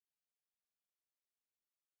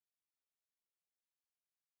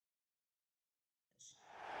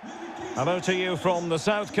Hello to you from the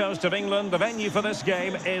south coast of England. The venue for this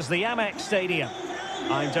game is the Amex Stadium.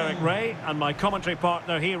 I'm Derek Ray, and my commentary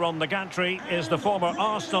partner here on the gantry is the former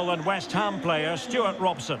Arsenal and West Ham player Stuart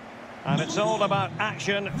Robson. And it's all about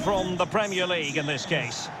action from the Premier League in this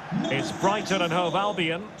case. It's Brighton and Hove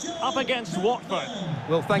Albion up against Watford.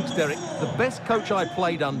 Well, thanks, Derek. The best coach I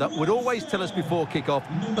played under would always tell us before kick-off,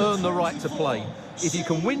 earn the right to play. If you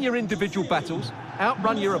can win your individual battles,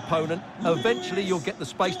 outrun your opponent, eventually you'll get the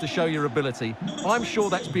space to show your ability. I'm sure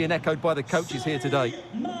that's being echoed by the coaches here today.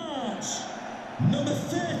 March. Number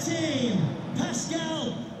 13,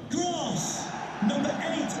 Pascal Gross. Number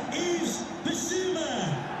 8 is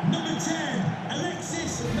Basuma. Number 10,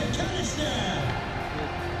 Alexis McAllister.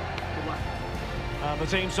 And the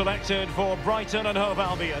team selected for Brighton and Hove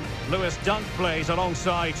Albion. Lewis Dunk plays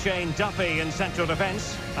alongside Shane Duffy in central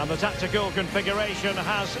defence. And the tactical configuration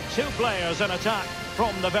has 2 players in attack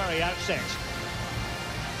from the very outset.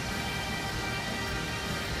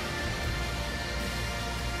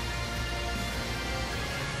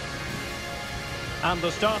 And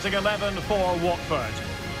the starting 11 for Watford.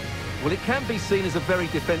 Well, it can be seen as a very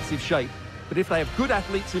defensive shape, but if they have good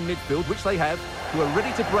athletes in midfield, which they have, who are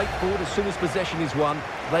ready to break forward as soon as possession is won,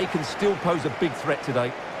 they can still pose a big threat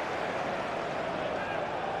today.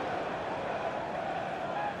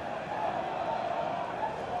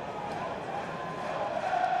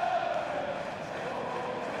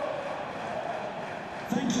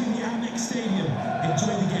 Thank you, the Amex Stadium.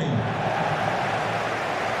 Enjoy the game.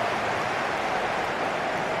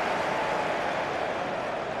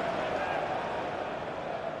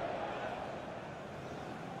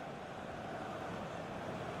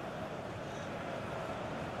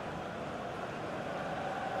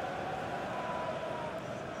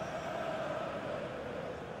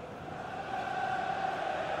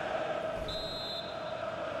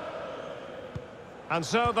 And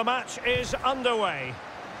so the match is underway.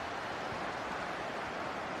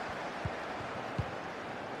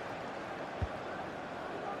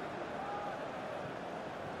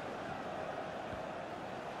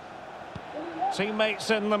 Teammates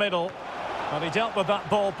in the middle. But he dealt with that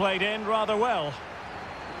ball played in rather well.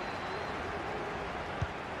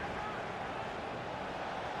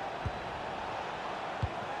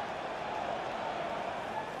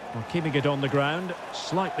 Well, keeping it on the ground.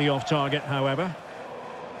 Slightly off target, however.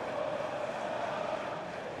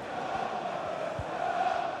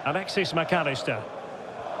 Alexis McAllister.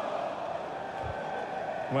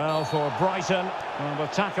 Well, for Brighton,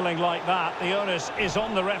 with tackling like that, the onus is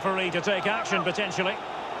on the referee to take action, potentially.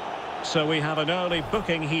 So we have an early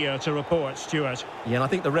booking here to report, Stuart. Yeah, and I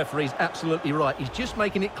think the referee's absolutely right. He's just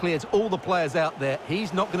making it clear to all the players out there,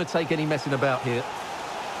 he's not going to take any messing about here.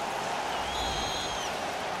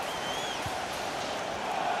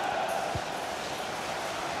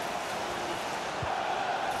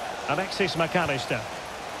 Alexis McAllister.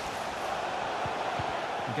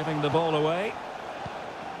 Giving the ball away.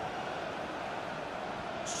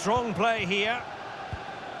 Strong play here.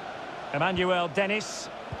 Emmanuel Dennis.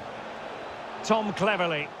 Tom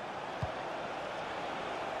Cleverley.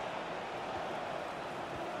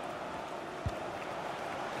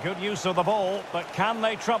 Good use of the ball, but can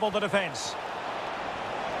they trouble the defence?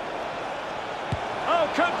 Oh,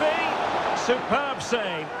 could be. Superb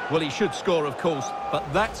save. Well, he should score, of course, but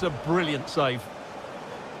that's a brilliant save.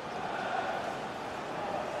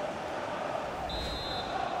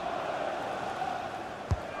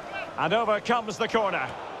 And over comes the corner.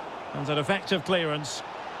 And an effective clearance.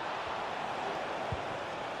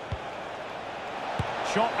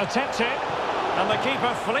 Shot attempted. And the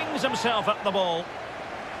keeper flings himself at the ball.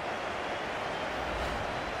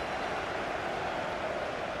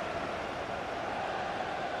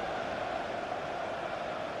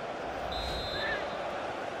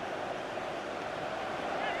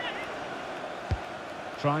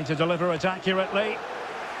 Trying to deliver it accurately.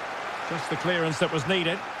 Just the clearance that was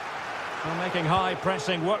needed. And making high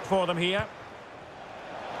pressing work for them here.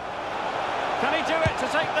 Can he do it to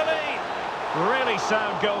take the lead? Really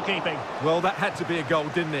sound goalkeeping. Well, that had to be a goal,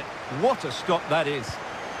 didn't it? What a stop that is.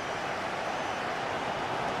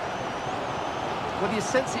 Well, you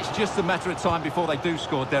sense it's just a matter of time before they do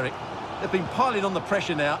score, Derek. They've been piling on the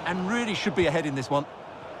pressure now and really should be ahead in this one.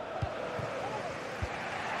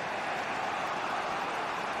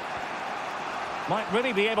 Might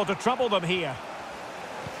really be able to trouble them here.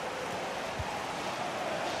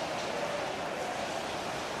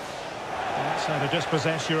 That's how to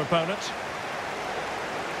dispossess your opponent.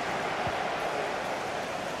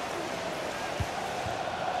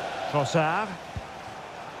 Trossard.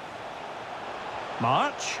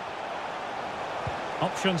 March.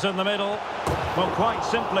 Options in the middle. Well, quite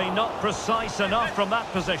simply not precise enough from that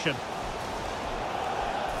position.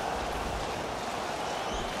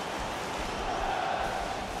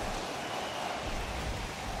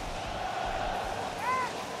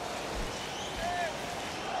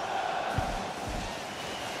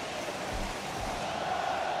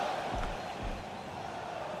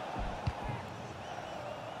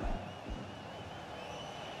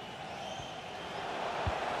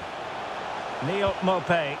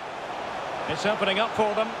 Mopé. It's opening up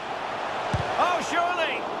for them. Oh,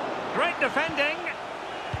 surely! Great defending.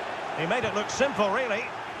 He made it look simple, really.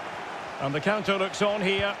 And the counter looks on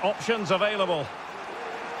here. Options available.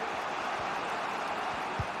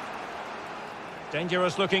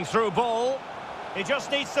 Dangerous looking through ball. He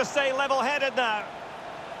just needs to stay level-headed now.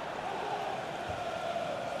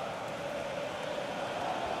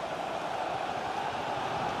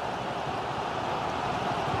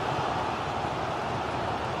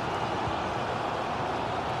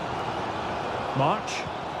 March.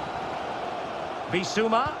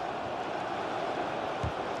 Bissouma.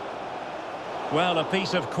 Well, a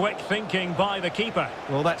piece of quick thinking by the keeper.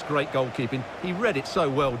 Well, that's great goalkeeping. He read it so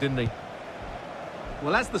well, didn't he?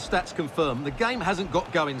 Well, as the stats confirm, the game hasn't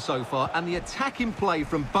got going so far, and the attacking play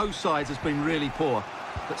from both sides has been really poor.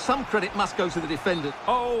 But some credit must go to the defender.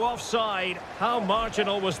 Oh, offside. How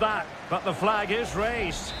marginal was that? But the flag is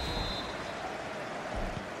raised.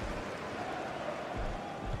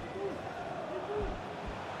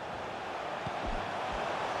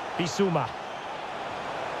 Bissouma.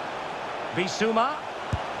 Bissouma.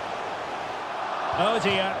 Oh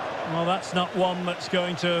dear. Well, that's not one that's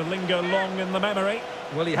going to linger long in the memory.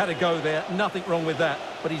 Well, he had a go there. Nothing wrong with that.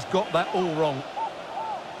 But he's got that all wrong.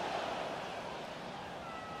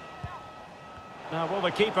 Now, will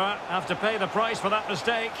the keeper have to pay the price for that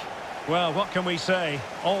mistake? Well, what can we say?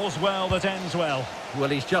 All's well that ends well. Well,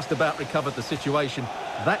 he's just about recovered the situation.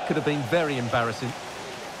 That could have been very embarrassing.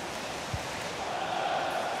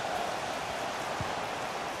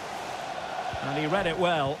 And he read it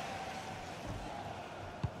well.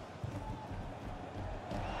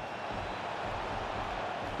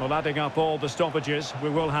 Well, adding up all the stoppages, we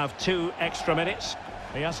will have 2 extra minutes.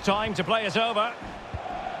 He has time to play it over.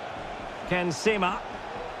 Sema.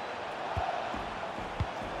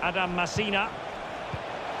 Adam Masina.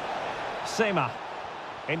 Sema.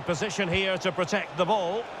 In position here to protect the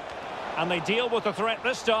ball. And they deal with the threat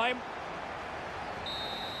this time.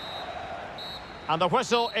 And the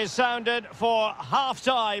whistle is sounded for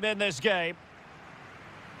half-time in this game.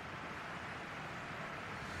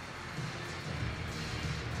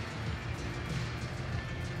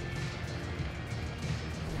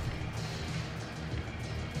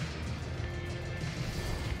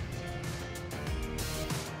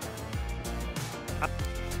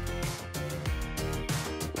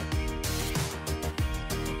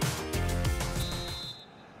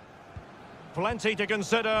 Plenty to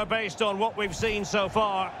consider based on what we've seen so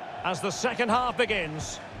far as the second half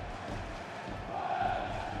begins.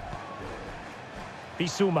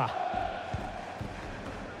 Bissouma.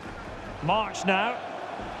 March now.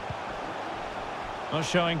 Well,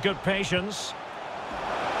 showing good patience.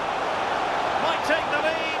 Might take the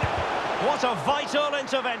lead. What a vital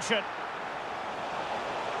intervention.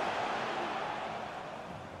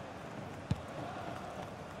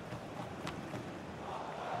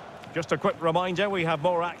 Just a quick reminder, we have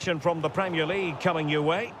more action from the Premier League coming your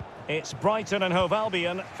way. It's Brighton and Hove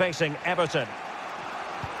Albion facing Everton.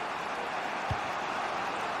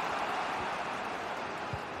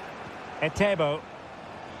 Etebo.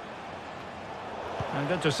 And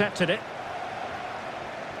intercepted it.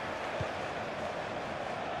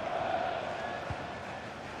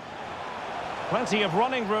 Plenty of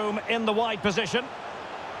running room in the wide position.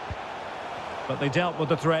 But they dealt with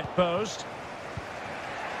the threat posed.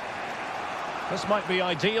 This might be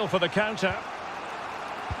ideal for the counter.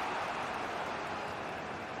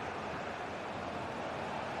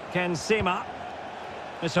 Sema.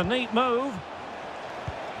 It's a neat move.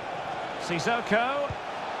 Sissoko.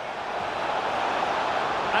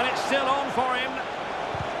 And it's still on for him.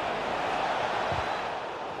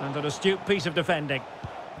 And an astute piece of defending.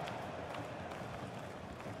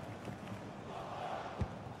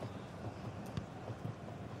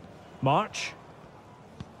 March.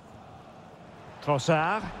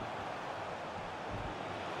 Trossard.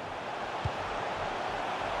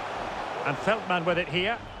 And Feldman with it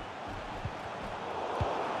here.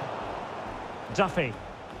 Duffy.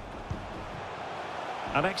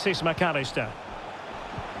 Alexis McAllister.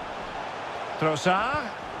 Trossard.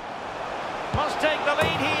 Must take the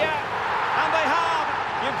lead here. And they have.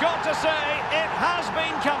 You've got to say, it has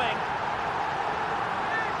been coming.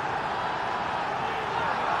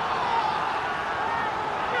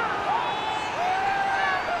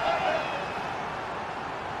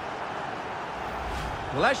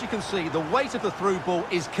 Well, as you can see, the weight of the through ball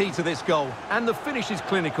is key to this goal. And the finish is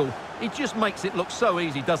clinical. He just makes it look so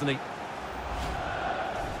easy, doesn't he?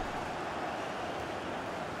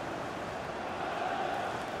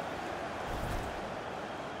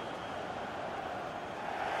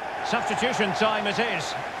 Substitution time it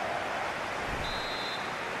is.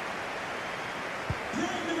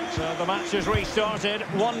 So the match has restarted.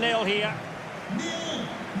 1-0 here.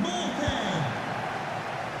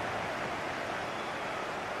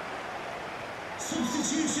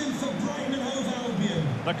 Substitution for Brighton and Hove Albion.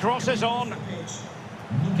 The cross is on.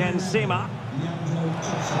 Kensima.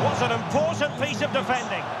 What an important piece of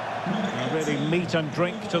defending. Really meat and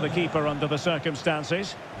drink to the keeper under the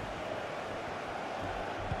circumstances.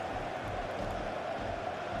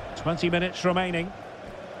 20 minutes remaining.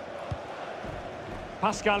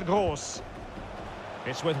 Pascal Gross.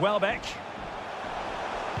 It's with Welbeck.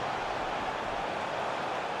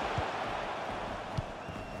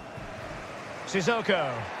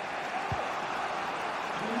 Sissoko.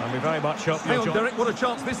 And we very much hope Hang on, Derek, what a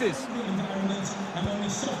chance this is.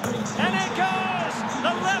 And it goes!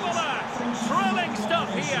 The leveller! Thrilling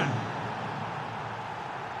stuff here.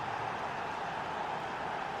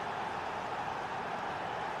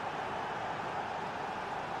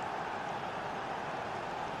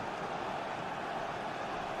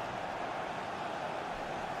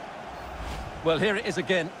 Well, here it is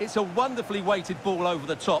again. It's a wonderfully weighted ball over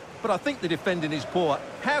the top, but I think the defending is poor.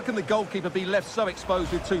 How can the goalkeeper be left so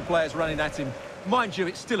exposed with two players running at him? Mind you,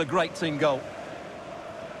 it's still a great team goal.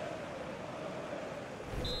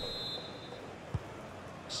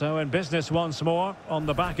 So in business once more, on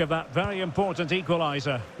the back of that very important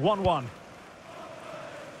equaliser. 1-1.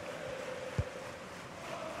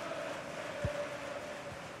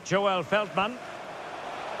 Joel Feldman.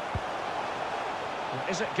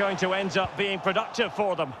 Is it going to end up being productive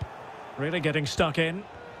for them? Really getting stuck in.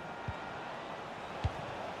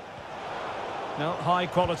 No, high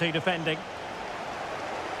quality defending.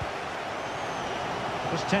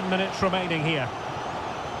 There's 10 minutes remaining here.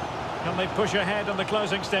 Can they push ahead in the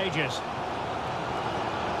closing stages?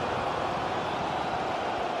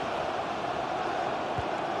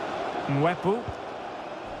 Mwepu.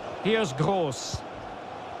 Here's Gross.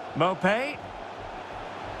 Mopé.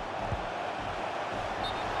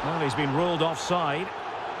 Well, he's been ruled offside.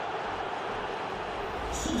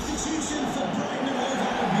 Substitution for Brighton and Hove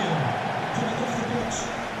Albion. Coming off the pitch,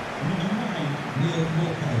 number 9, Neil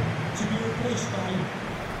Walker, to be replaced by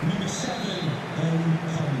number 7, Ben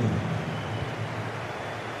Conley.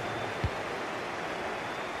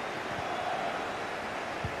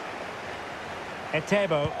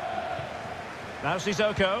 Etebo. Now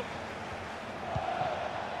Sissoko.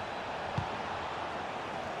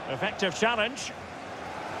 Effective challenge.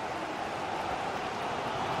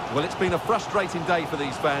 Well, it's been a frustrating day for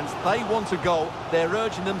these fans. They want a goal. They're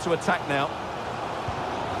urging them to attack now.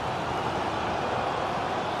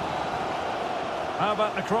 How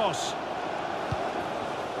about the cross?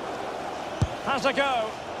 Has a go.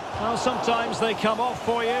 Well, sometimes they come off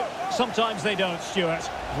for you, sometimes they don't, Stuart.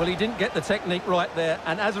 Well, he didn't get the technique right there,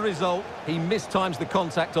 and as a result, he mistimes the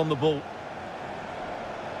contact on the ball.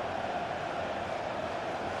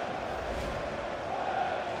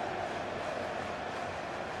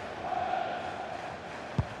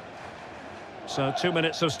 So 2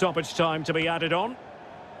 minutes of stoppage time to be added on.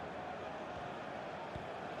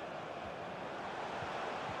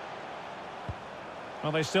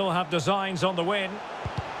 Well, they still have designs on the win.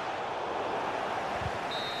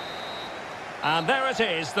 And there it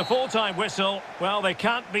is, the full-time whistle. Well, they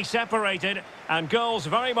can't be separated, and goals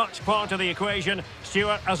very much part of the equation.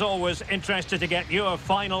 Stuart, as always, interested to get your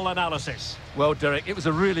final analysis. Well, Derek, it was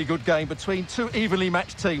a really good game between two evenly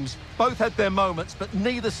matched teams. Both had their moments, but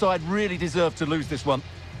neither side really deserved to lose this one.